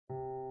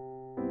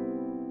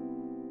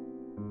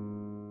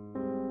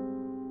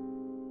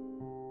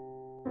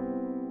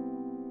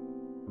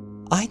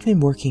I'd been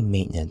working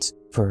maintenance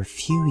for a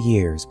few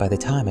years by the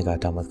time I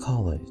got done with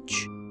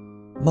college.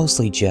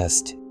 Mostly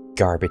just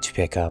garbage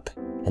pickup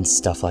and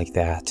stuff like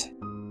that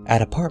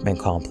at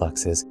apartment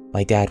complexes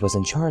my dad was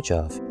in charge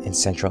of in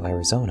central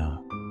Arizona.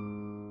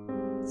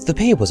 The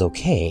pay was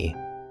okay,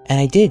 and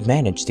I did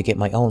manage to get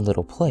my own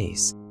little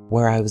place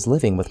where I was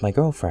living with my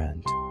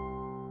girlfriend.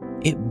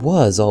 It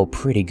was all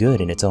pretty good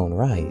in its own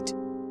right,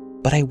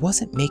 but I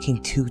wasn't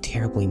making too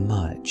terribly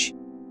much,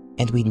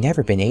 and we'd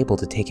never been able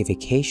to take a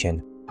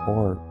vacation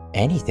or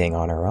anything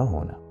on our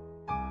own.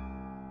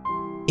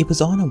 It was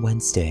on a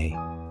Wednesday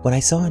when I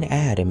saw an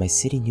ad in my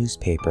city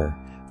newspaper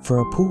for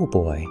a pool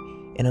boy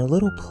in a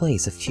little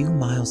place a few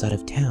miles out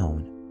of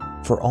town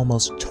for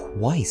almost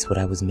twice what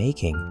I was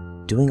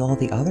making doing all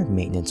the other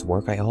maintenance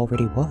work I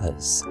already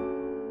was.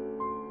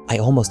 I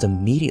almost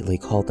immediately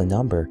called the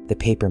number the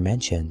paper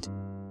mentioned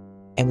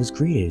and was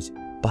greeted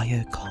by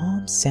a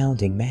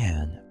calm-sounding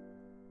man,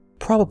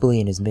 probably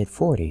in his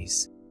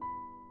mid-40s.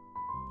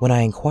 When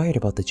I inquired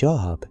about the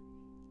job,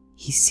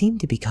 he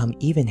seemed to become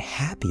even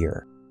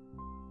happier,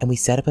 and we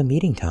set up a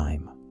meeting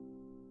time.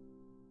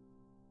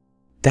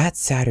 That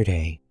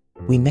Saturday,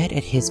 we met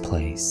at his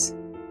place,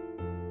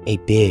 a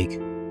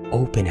big,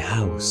 open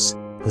house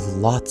with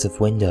lots of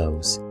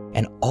windows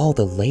and all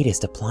the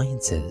latest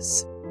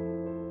appliances.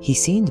 He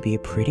seemed to be a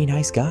pretty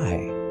nice guy.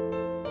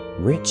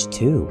 Rich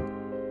too,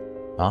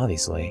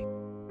 obviously.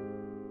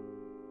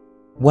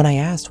 When I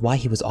asked why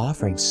he was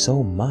offering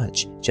so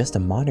much just to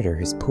monitor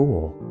his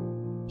pool,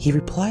 he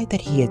replied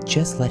that he had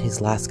just let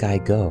his last guy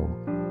go,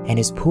 and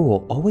his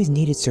pool always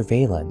needed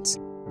surveillance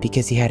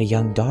because he had a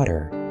young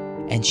daughter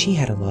and she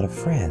had a lot of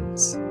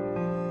friends.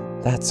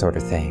 That sort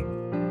of thing.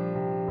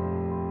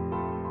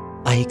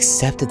 I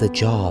accepted the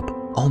job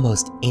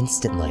almost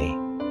instantly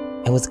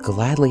and was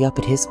gladly up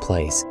at his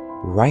place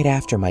right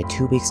after my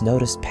 2 weeks'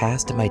 notice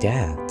passed at my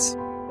dad's.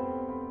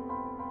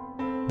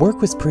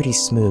 Work was pretty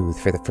smooth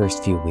for the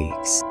first few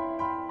weeks,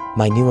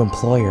 my new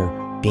employer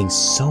being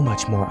so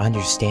much more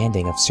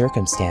understanding of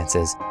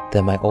circumstances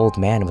than my old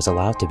man was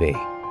allowed to be,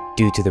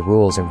 due to the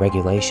rules and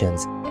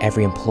regulations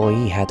every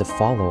employee had to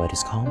follow at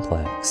his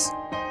complex.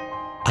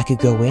 I could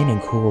go in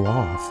and cool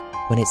off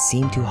when it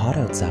seemed too hot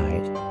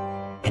outside,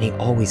 and he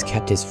always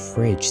kept his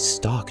fridge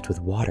stocked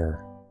with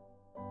water.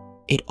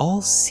 It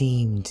all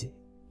seemed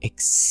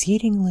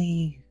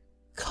exceedingly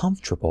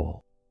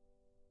comfortable.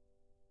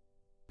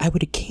 I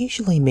would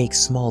occasionally make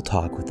small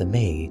talk with the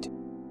maid.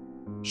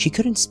 She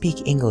couldn't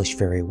speak English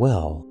very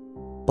well,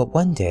 but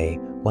one day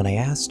when I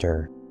asked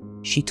her,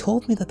 she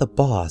told me that the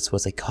boss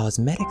was a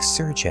cosmetic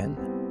surgeon,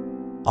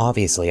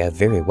 obviously a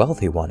very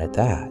wealthy one at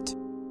that.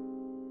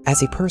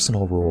 As a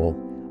personal rule,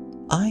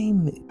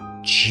 I'm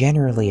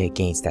generally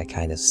against that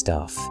kind of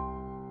stuff,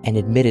 and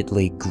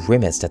admittedly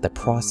grimaced at the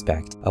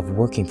prospect of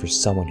working for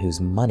someone whose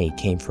money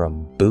came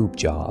from boob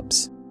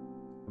jobs.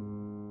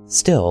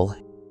 Still,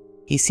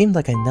 he seemed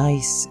like a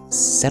nice,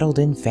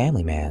 settled-in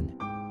family man,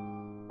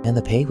 and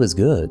the pay was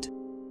good,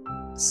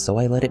 so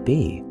I let it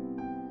be.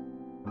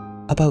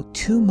 About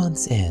 2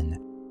 months in,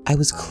 I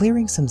was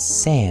clearing some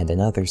sand and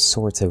other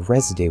sorts of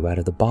residue out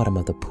of the bottom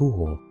of the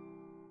pool,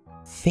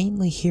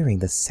 faintly hearing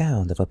the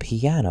sound of a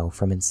piano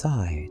from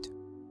inside.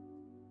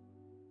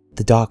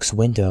 The doc's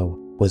window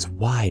was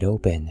wide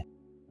open,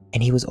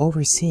 and he was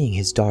overseeing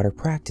his daughter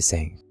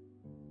practicing.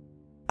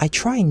 I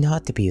try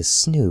not to be a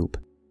snoop,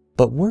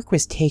 but work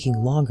was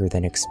taking longer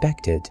than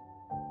expected,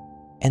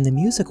 and the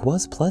music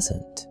was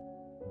pleasant.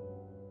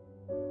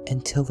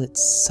 Until it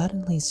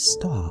suddenly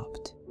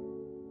stopped.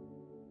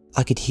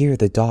 I could hear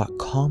the doc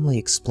calmly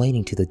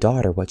explaining to the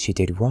daughter what she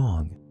did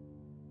wrong,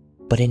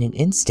 but in an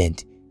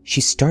instant,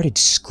 she started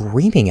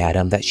screaming at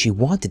him that she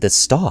wanted to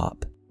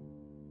stop.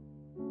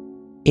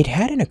 It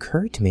hadn't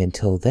occurred to me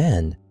until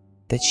then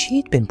that she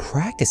had been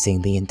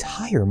practicing the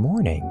entire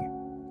morning.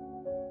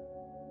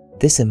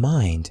 This in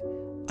mind,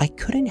 I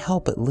couldn't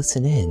help but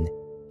listen in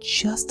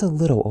just a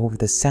little over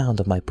the sound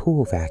of my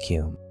pool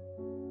vacuum.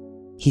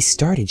 He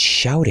started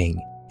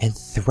shouting and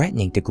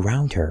threatening to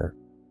ground her,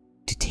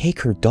 to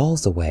take her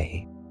dolls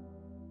away.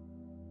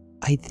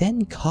 I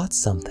then caught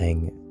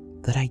something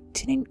that I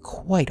didn't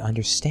quite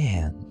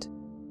understand.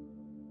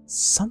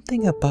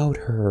 Something about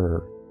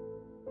her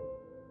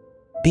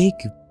big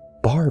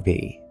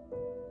Barbie,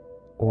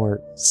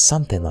 or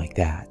something like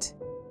that.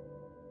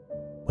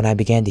 When I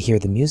began to hear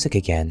the music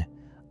again,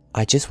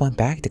 I just went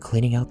back to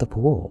cleaning out the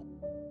pool,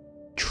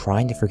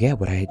 trying to forget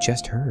what I had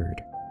just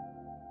heard.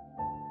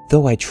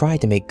 Though I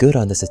tried to make good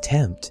on this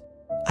attempt,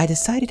 I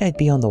decided I'd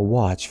be on the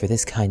watch for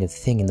this kind of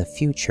thing in the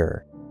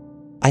future.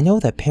 I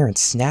know that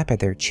parents snap at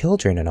their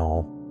children and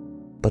all,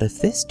 but if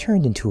this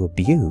turned into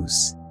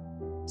abuse,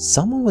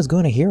 someone was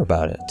going to hear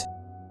about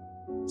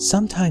it.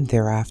 Sometime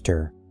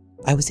thereafter,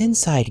 I was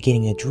inside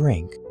getting a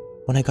drink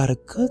when I got a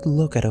good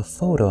look at a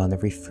photo on the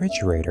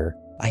refrigerator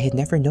I had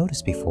never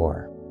noticed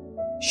before,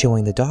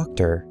 showing the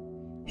doctor,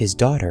 his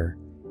daughter,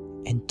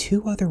 and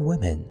 2 other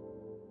women,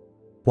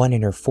 one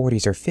in her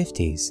 40s or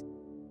 50s,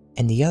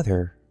 and the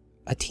other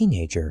a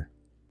teenager.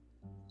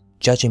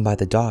 Judging by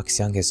the doc's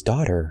youngest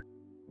daughter,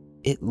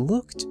 it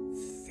looked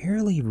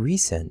fairly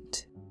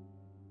recent.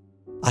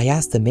 I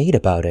asked the maid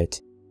about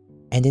it,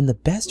 and in the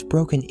best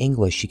broken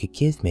English she could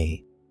give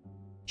me,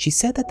 she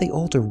said that the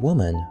older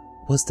woman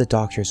was the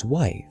doctor's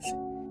wife,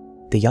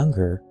 the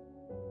younger,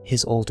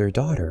 his older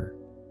daughter.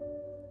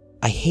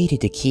 I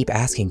hated to keep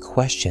asking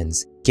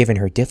questions given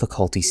her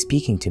difficulty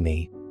speaking to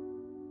me,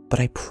 but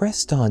I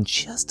pressed on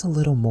just a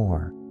little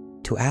more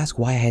to ask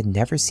why I had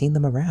never seen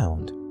them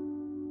around.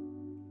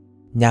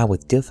 Now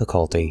with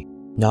difficulty,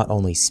 not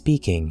only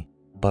speaking,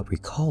 but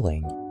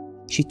recalling,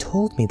 she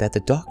told me that the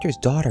doctor's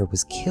daughter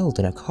was killed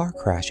in a car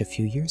crash a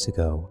few years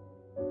ago.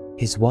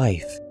 His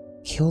wife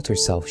killed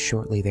herself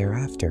shortly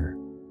thereafter.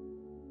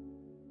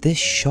 This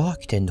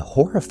shocked and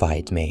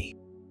horrified me.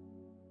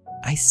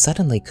 I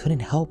suddenly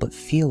couldn't help but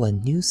feel a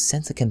new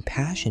sense of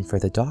compassion for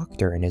the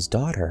doctor and his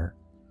daughter.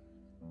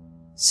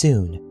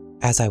 Soon,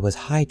 as I was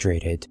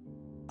hydrated,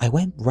 I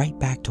went right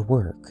back to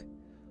work,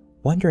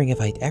 wondering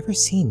if I'd ever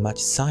seen much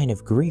sign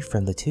of grief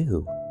from the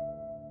two.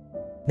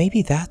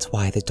 Maybe that's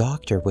why the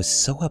doctor was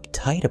so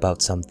uptight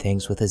about some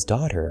things with his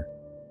daughter.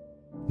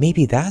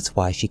 Maybe that's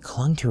why she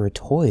clung to her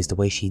toys the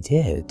way she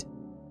did.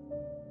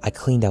 I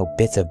cleaned out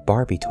bits of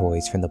Barbie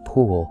toys from the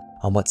pool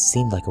on what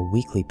seemed like a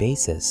weekly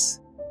basis.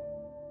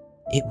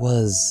 It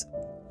was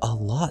a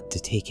lot to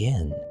take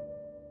in.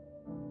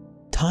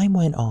 Time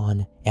went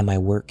on and my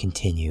work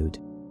continued.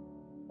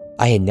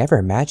 I had never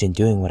imagined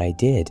doing what I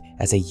did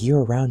as a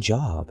year-round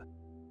job.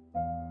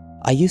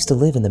 I used to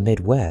live in the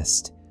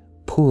Midwest.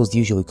 Pools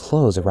usually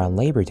close around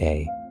Labor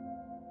Day,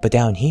 but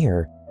down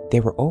here,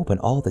 they were open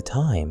all the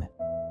time,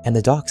 and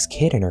the doc's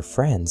kid and her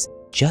friends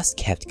just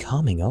kept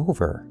coming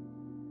over.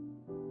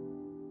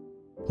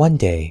 One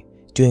day,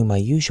 doing my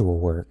usual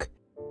work,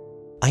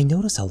 I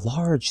noticed a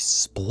large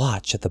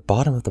splotch at the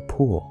bottom of the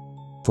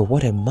pool for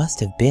what it must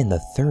have been the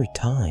third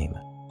time.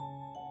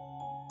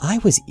 I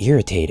was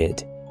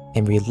irritated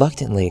and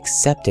reluctantly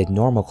accepted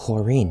normal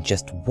chlorine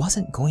just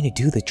wasn't going to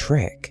do the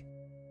trick.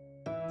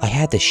 I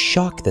had to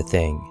shock the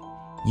thing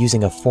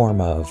using a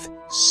form of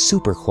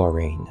super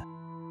chlorine,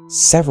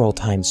 several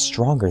times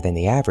stronger than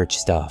the average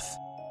stuff.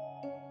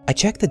 I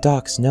checked the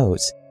doc's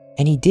notes,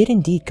 and he did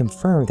indeed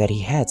confirm that he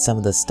had some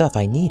of the stuff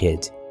I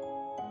needed.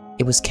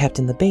 It was kept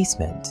in the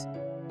basement.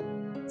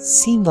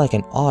 Seemed like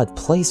an odd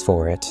place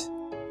for it,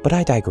 but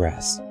I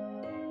digress.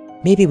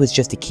 Maybe it was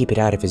just to keep it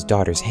out of his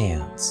daughter's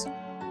hands.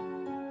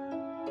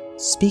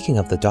 Speaking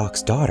of the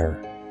doc's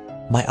daughter,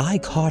 my eye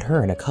caught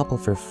her and a couple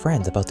of her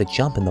friends about to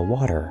jump in the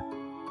water.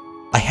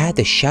 I had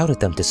to shout at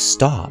them to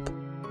stop,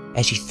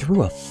 and she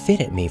threw a fit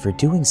at me for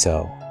doing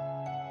so.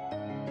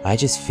 I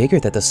just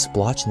figured that the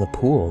splotch in the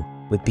pool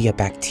would be a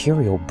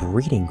bacterial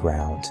breeding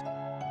ground.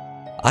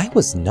 I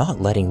was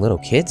not letting little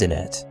kids in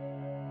it.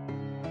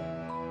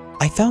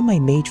 I found my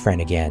maid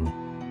friend again,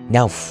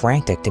 now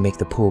frantic to make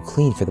the pool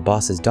clean for the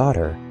boss's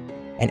daughter,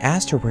 and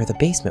asked her where the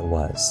basement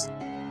was.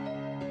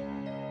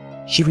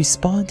 She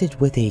responded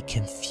with a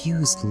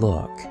confused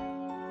look.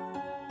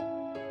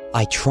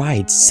 I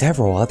tried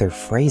several other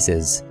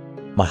phrases,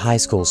 my high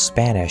school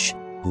Spanish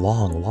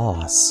long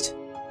lost,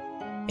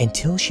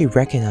 until she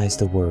recognized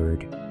the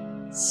word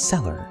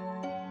cellar.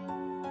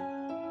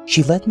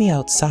 She led me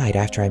outside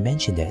after I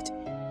mentioned it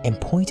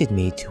and pointed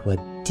me to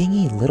a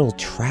dingy little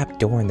trap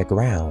door in the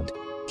ground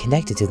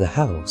connected to the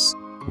house,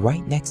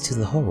 right next to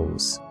the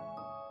hose.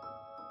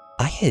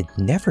 I had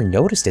never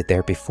noticed it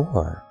there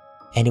before,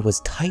 and it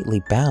was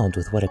tightly bound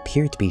with what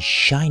appeared to be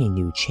shiny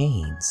new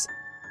chains.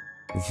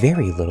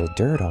 Very little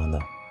dirt on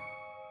them.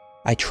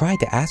 I tried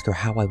to ask her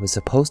how I was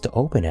supposed to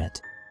open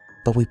it,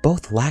 but we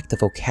both lacked the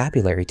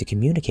vocabulary to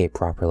communicate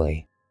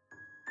properly.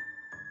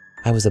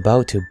 I was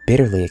about to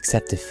bitterly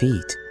accept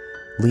defeat,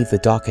 leave the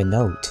doc a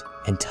note,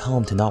 and tell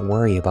him to not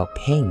worry about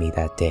paying me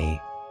that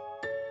day,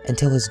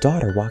 until his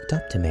daughter walked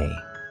up to me.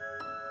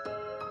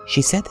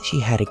 She said that she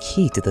had a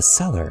key to the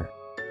cellar.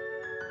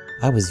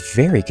 I was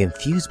very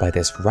confused by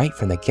this right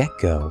from the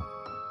get-go,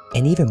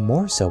 and even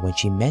more so when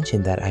she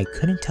mentioned that I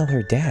couldn't tell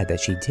her dad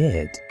that she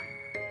did.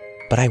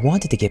 But I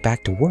wanted to get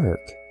back to work,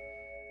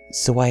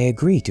 so I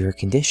agreed to her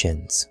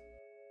conditions.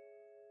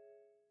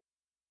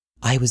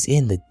 I was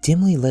in the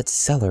dimly lit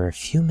cellar a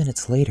few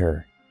minutes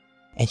later,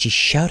 and she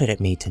shouted at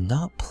me to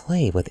not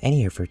play with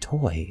any of her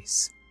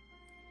toys.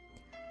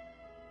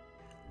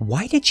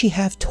 Why did she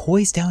have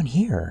toys down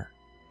here?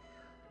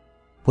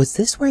 Was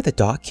this where the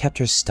doc kept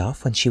her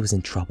stuff when she was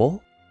in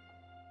trouble?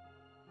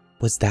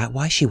 Was that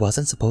why she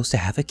wasn't supposed to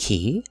have a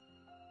key?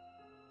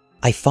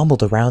 I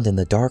fumbled around in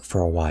the dark for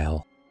a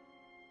while,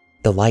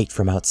 the light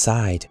from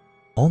outside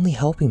only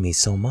helping me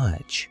so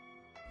much,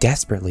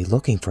 desperately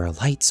looking for a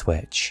light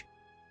switch.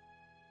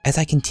 As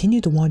I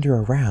continued to wander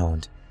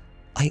around,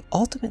 I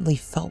ultimately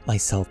felt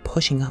myself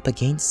pushing up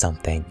against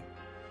something.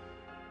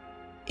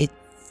 It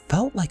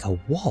felt like a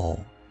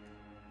wall,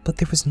 but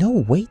there was no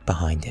weight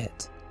behind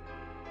it.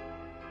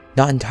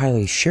 Not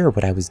entirely sure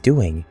what I was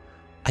doing,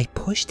 I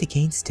pushed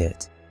against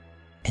it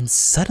and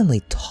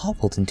suddenly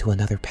toppled into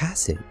another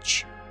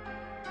passage.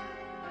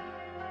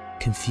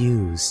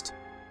 Confused,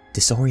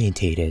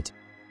 disorientated,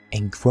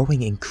 and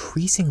growing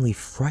increasingly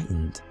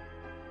frightened,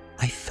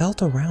 I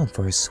felt around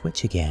for a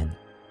switch again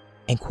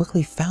and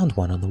quickly found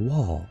one on the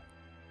wall.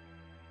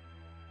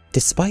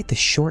 Despite the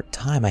short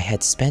time I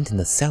had spent in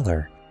the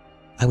cellar,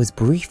 I was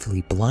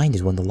briefly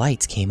blinded when the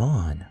lights came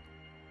on,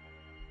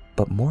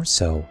 but more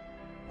so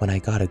when I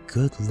got a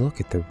good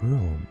look at the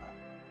room.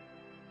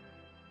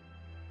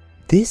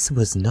 This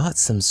was not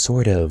some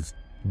sort of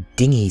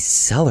dingy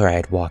cellar I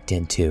had walked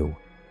into.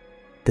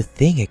 The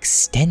thing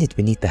extended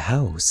beneath the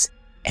house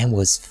and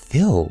was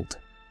filled.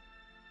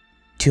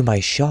 To my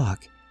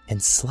shock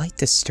and slight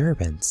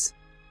disturbance,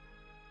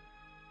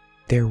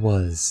 there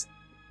was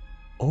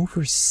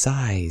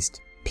oversized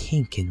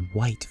pink and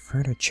white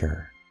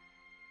furniture.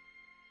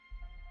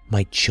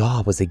 My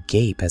jaw was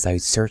agape as I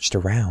searched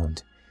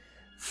around,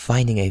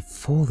 finding a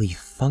fully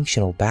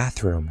functional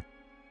bathroom,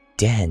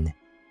 den,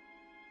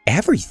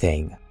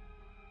 everything.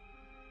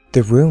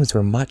 The rooms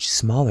were much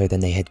smaller than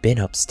they had been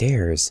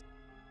upstairs,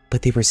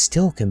 but they were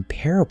still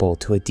comparable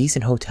to a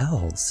decent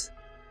hotel's.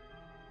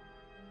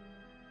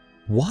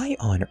 Why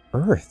on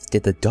earth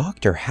did the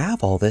doctor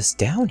have all this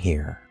down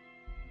here?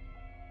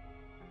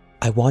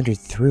 I wandered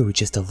through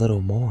just a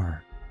little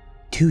more,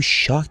 too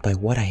shocked by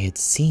what I had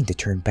seen to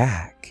turn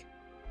back,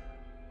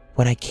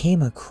 when I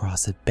came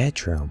across a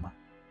bedroom.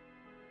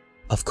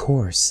 Of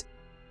course,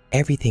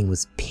 everything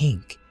was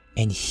pink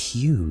and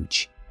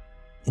huge,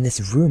 and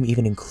this room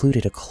even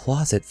included a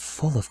closet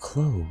full of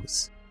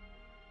clothes.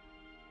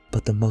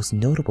 But the most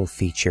notable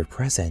feature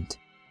present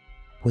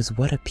was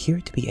what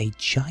appeared to be a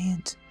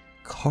giant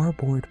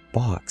cardboard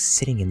box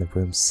sitting in the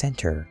room's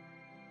center.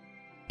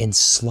 In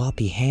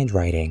sloppy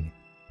handwriting,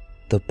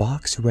 the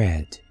box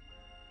read,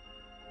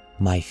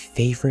 "My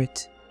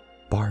favorite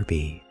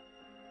Barbie."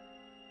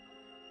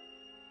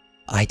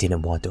 I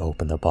didn't want to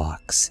open the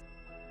box.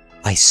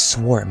 I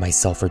swore at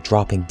myself for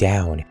dropping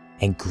down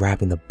and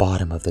grabbing the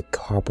bottom of the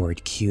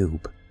cardboard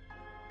cube,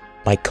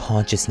 my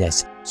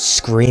consciousness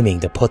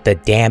screaming to put the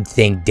damn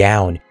thing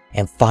down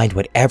and find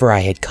whatever I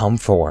had come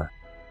for.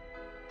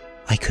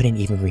 I couldn't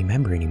even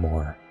remember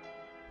anymore,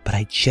 but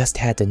I just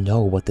had to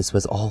know what this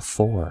was all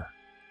for.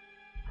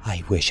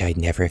 I wish I'd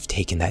never have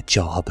taken that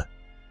job.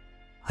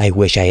 I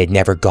wish I had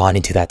never gone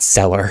into that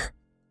cellar.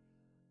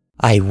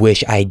 I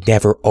wish I'd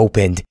never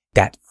opened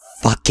that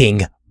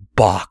fucking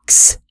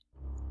box.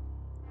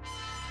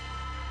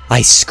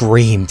 I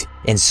screamed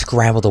and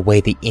scrambled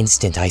away the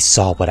instant I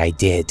saw what I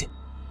did.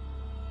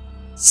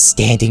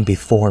 Standing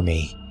before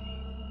me,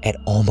 at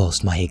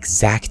almost my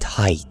exact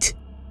height,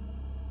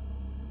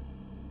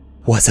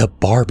 was a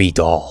Barbie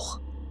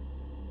doll.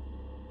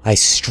 I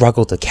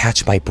struggled to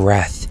catch my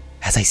breath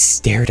as I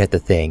stared at the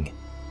thing.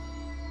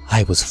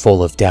 I was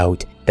full of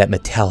doubt that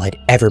Mattel had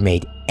ever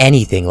made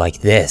anything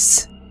like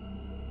this.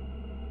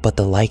 But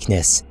the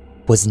likeness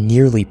was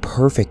nearly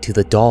perfect to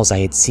the dolls I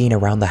had seen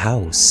around the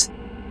house.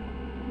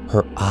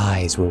 Her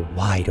eyes were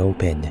wide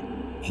open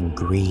and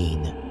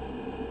green.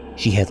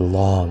 She had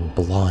long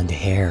blonde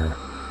hair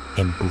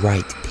and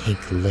bright pink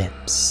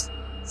lips,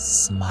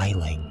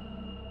 smiling.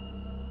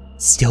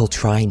 Still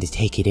trying to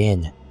take it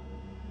in,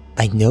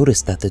 I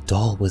noticed that the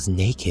doll was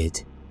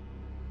naked.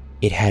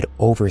 It had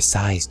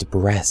oversized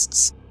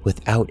breasts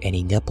without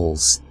any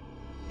nipples,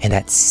 and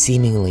that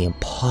seemingly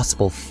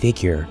impossible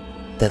figure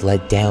that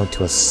led down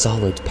to a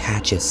solid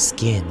patch of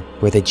skin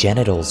where the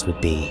genitals would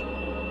be.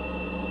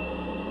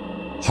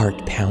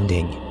 Heart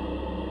pounding,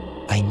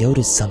 I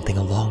noticed something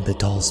along the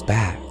doll's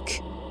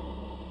back.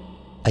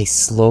 I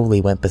slowly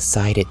went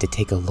beside it to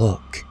take a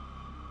look,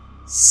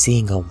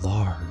 seeing a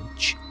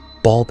large,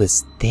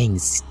 bulbous thing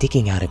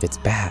sticking out of its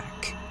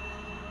back,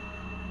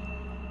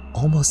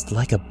 almost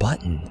like a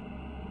button.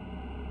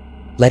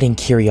 Letting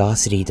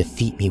curiosity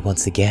defeat me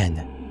once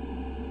again,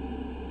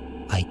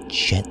 I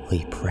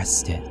gently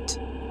pressed it.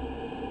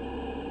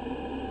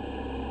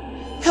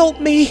 "Help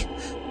me!"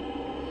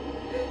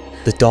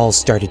 The doll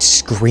started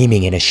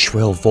screaming in a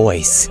shrill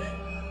voice.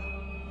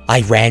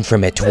 I ran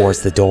from it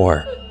towards the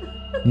door,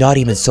 not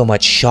even so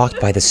much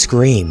shocked by the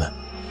scream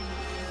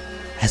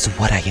as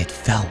what I had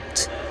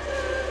felt.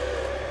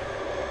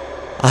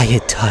 I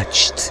had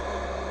touched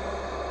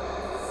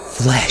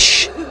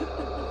flesh.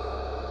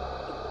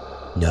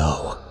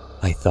 No,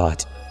 I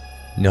thought.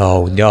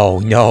 No,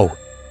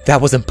 that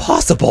was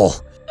impossible.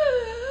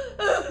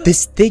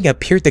 This thing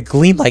appeared to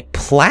gleam like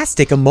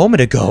plastic a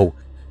moment ago.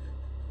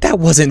 That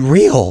wasn't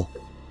real.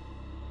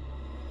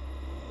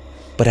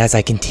 But as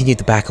I continued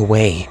to back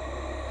away,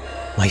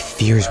 my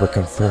fears were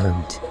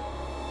confirmed.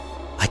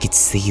 I could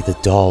see the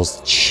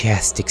doll's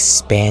chest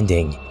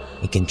expanding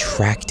and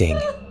contracting.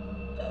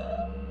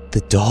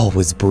 The doll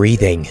was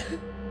breathing.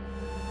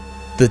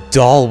 The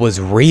doll was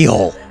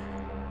real.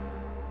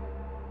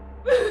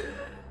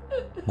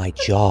 My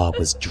jaw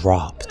was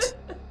dropped,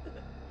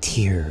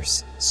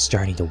 tears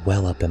starting to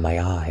well up in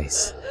my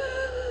eyes.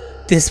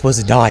 This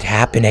was not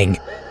happening.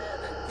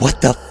 What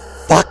the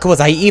fuck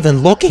was I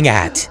even looking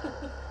at?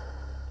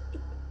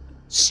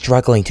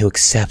 Struggling to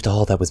accept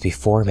all that was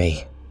before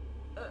me,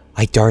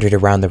 I darted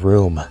around the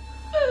room.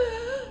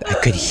 I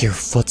could hear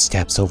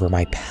footsteps over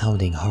my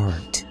pounding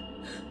heart.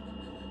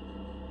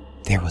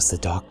 There was the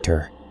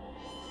doctor,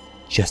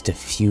 just a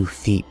few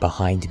feet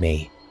behind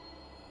me,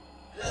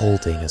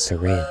 holding a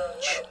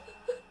syringe.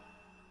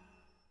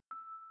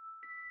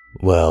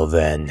 "Well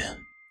then,"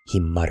 he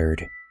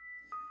muttered,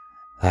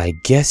 "I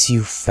guess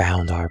you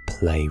found our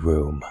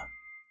playroom."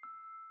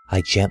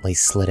 I gently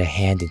slid a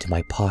hand into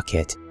my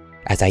pocket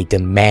as I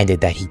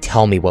demanded that he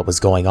tell me what was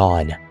going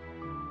on.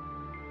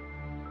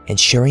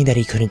 Ensuring that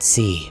he couldn't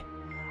see,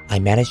 I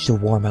managed to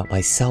warm out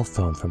my cell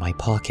phone from my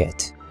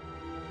pocket.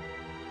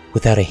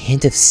 Without a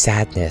hint of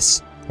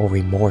sadness or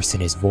remorse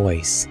in his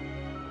voice,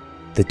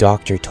 the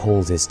doctor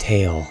told his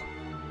tale,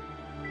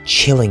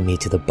 chilling me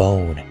to the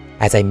bone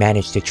as I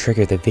managed to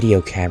trigger the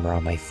video camera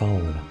on my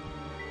phone.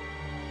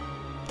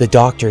 The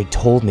doctor had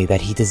told me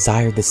that he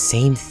desired the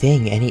same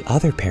thing any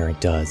other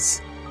parent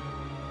does: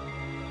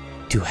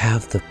 to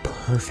have the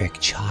perfect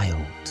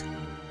child.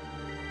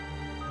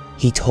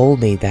 He told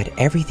me that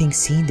everything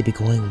seemed to be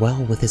going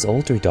well with his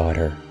older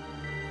daughter,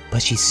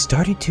 but she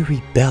started to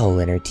rebel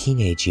in her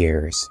teenage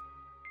years.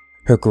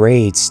 Her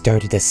grades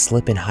started to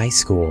slip in high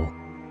school,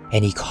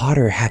 and he caught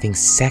her having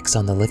sex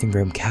on the living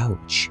room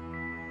couch.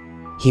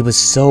 He was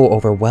so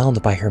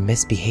overwhelmed by her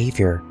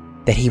misbehavior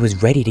that he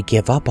was ready to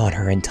give up on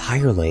her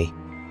entirely.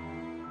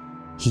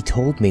 He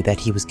told me that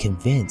he was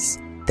convinced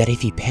that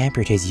if he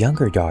pampered his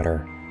younger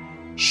daughter,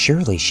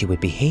 surely she would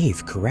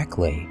behave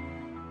correctly.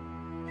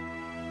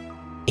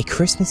 A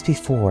Christmas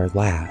before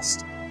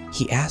last,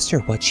 he asked her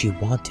what she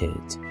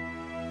wanted.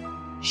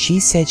 She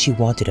said she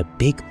wanted a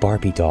big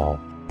Barbie doll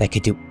that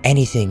could do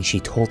anything she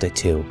told it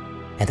to,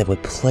 and that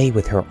would play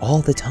with her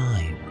all the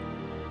time.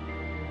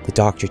 The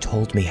doctor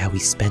told me how he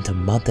spent a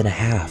month and a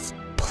half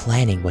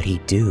planning what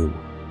he'd do,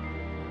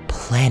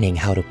 planning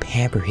how to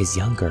pamper his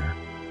younger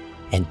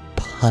and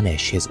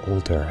punish his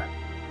older.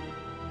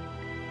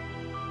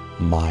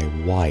 My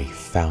wife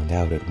found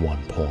out at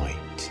one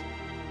point.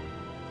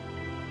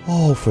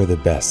 All for the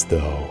best,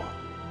 though.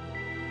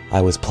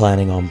 I was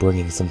planning on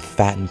bringing some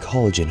fattened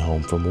collagen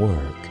home from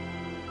work,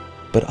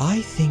 but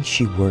I think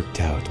she worked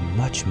out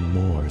much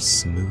more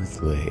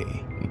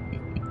smoothly.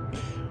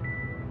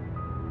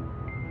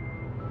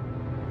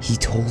 He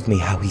told me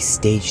how he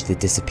staged the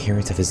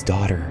disappearance of his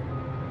daughter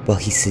while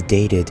he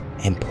sedated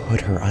and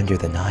put her under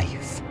the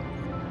knife.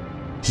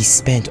 He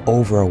spent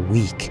over a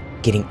week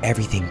getting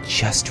everything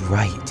just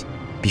right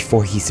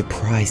before he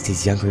surprised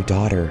his younger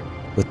daughter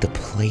with the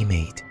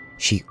playmate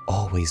she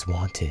always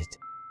wanted.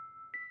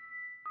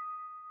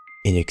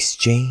 In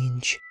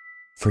exchange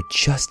for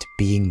just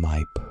being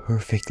my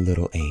perfect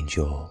little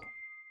angel.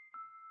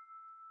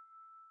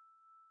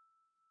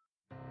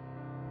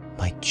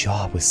 My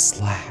jaw was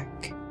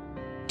slack,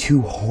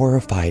 too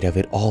horrified of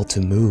it all to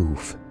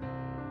move.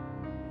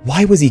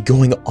 Why was he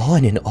going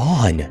on and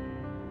on?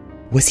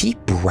 Was he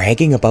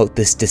bragging about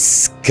this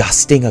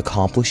disgusting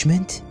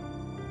accomplishment?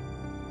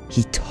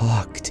 He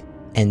talked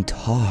and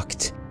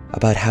talked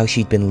about how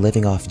she'd been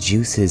living off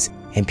juices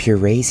and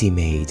purees he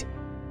made,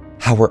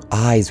 how her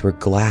eyes were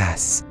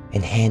glass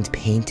and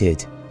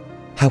hand-painted,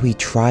 how he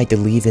tried to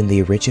leave in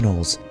the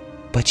originals,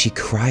 but she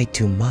cried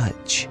too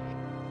much.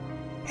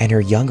 And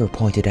her younger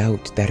pointed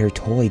out that her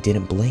toy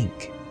didn't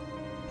blink,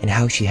 and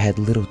how she had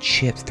little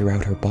chips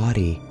throughout her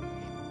body,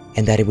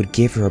 and that it would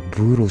give her a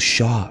brutal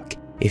shock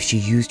if she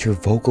used her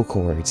vocal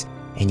cords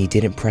and you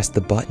didn't press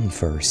the button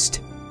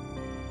first.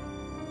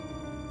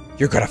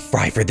 "You're gonna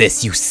fry for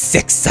this, you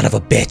sick son of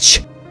a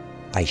bitch!"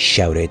 I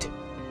shouted.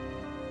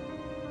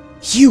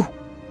 "You!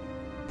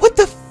 What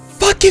the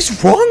fuck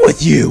is wrong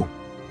with you?"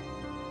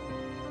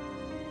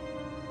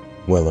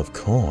 "Well, of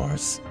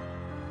course.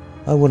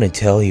 I wouldn't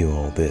tell you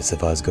all this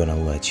if I was gonna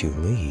let you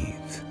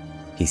leave,"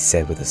 he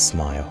said with a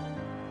smile.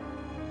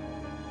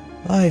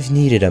 "I've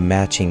needed a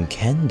matching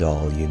Ken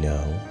doll, you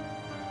know."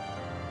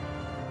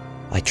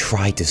 I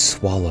tried to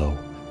swallow,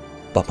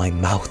 but my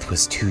mouth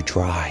was too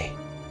dry.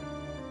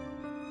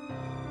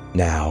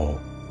 "Now,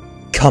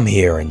 come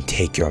here and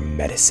take your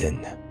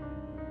medicine."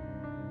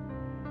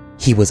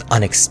 He was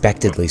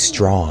unexpectedly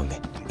strong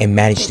and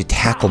managed to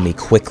tackle me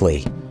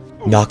quickly,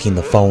 knocking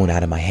the phone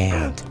out of my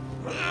hand.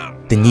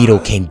 The needle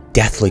came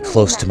deathly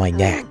close to my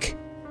neck,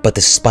 but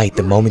despite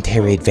the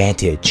momentary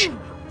advantage,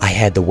 I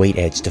had the weight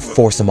edge to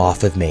force him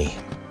off of me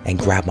and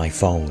grab my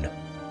phone.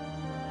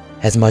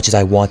 As much as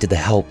I wanted to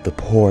help the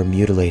poor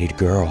mutilated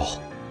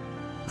girl,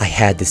 I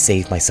had to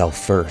save myself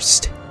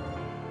first.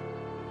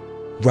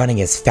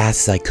 Running as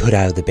fast as I could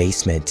out of the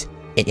basement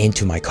and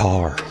into my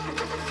car.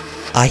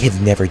 I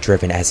have never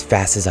driven as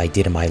fast as I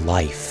did in my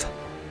life.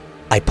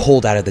 I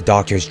pulled out of the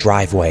doctor's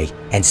driveway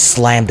and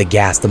slammed the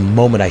gas the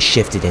moment I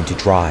shifted into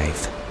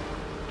drive.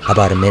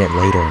 About a minute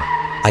later,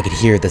 I could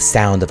hear the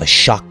sound of a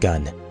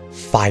shotgun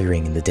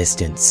firing in the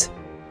distance.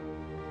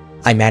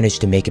 I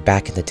managed to make it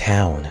back into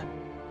town.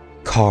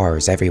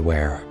 Cars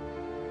everywhere,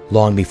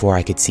 long before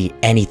I could see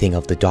anything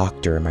of the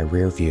doctor in my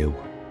rear view.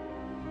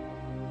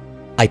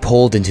 I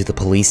pulled into the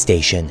police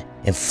station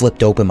and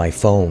flipped open my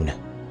phone,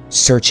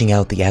 searching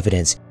out the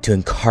evidence to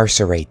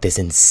incarcerate this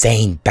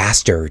insane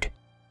bastard.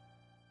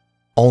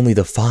 Only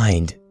to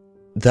find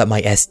that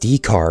my SD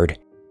card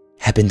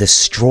had been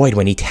destroyed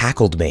when he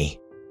tackled me.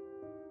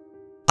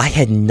 I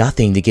had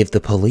nothing to give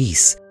the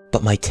police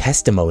but my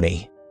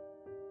testimony.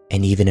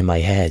 And even in my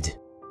head,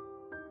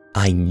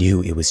 I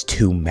knew it was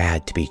too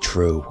mad to be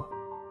true.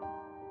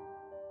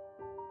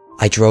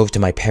 I drove to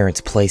my parents'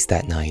 place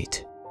that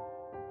night,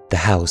 the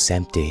house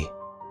empty.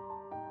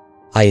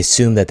 I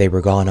assumed that they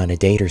were gone on a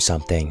date or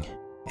something,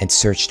 and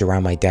searched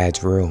around my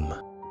dad's room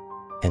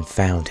and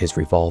found his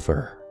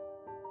revolver.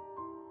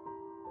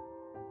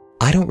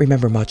 I don't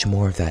remember much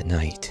more of that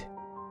night,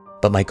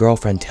 but my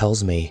girlfriend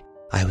tells me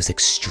I was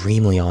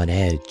extremely on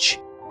edge,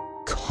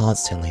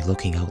 constantly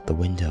looking out the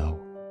window.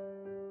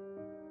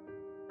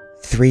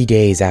 3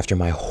 days after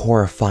my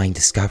horrifying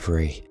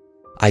discovery,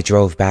 I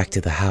drove back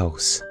to the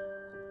house,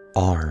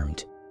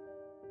 armed,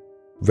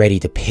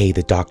 ready to pay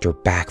the doctor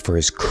back for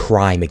his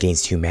crime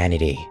against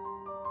humanity.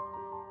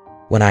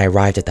 When I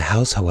arrived at the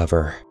house,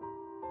 however,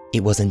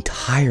 it was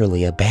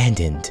entirely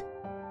abandoned.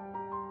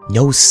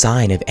 No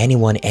sign of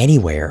anyone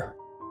anywhere.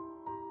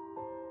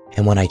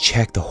 And when I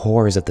checked the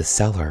horrors of the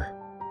cellar,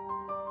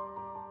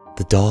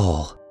 the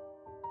doll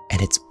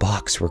and its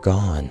box were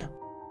gone.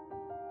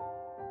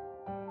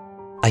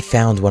 I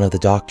found one of the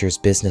doctor's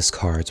business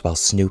cards while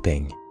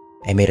snooping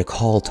and made a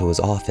call to his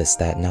office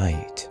that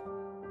night.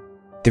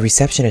 The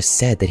receptionist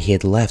said that he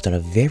had left on a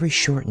very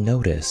short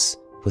notice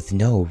with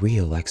no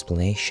real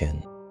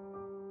explanation.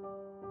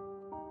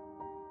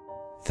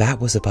 That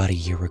was about a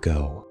year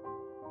ago.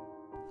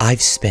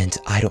 I've spent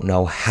I don't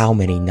know how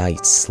many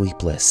nights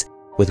sleepless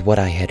with what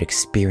I had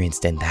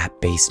experienced in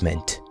that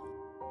basement.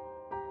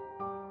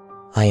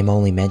 I am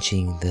only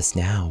mentioning this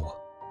now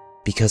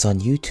because on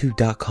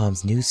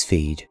YouTube.com's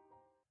newsfeed,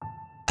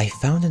 I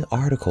found an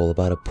article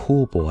about a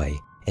pool boy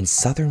in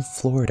southern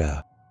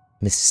Florida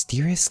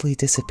mysteriously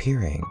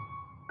disappearing.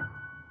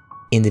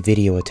 In the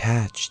video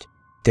attached,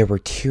 there were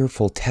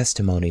tearful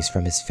testimonies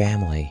from his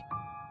family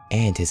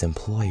and his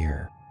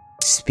employer,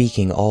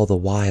 speaking all the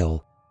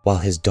while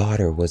his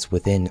daughter was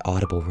within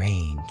audible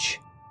range.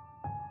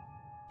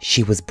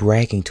 She was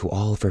bragging to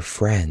all of her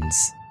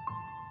friends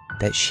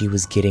that she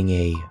was getting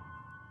a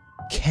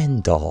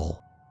Ken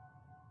doll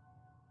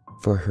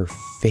for her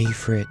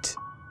favorite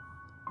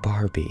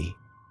Barbie.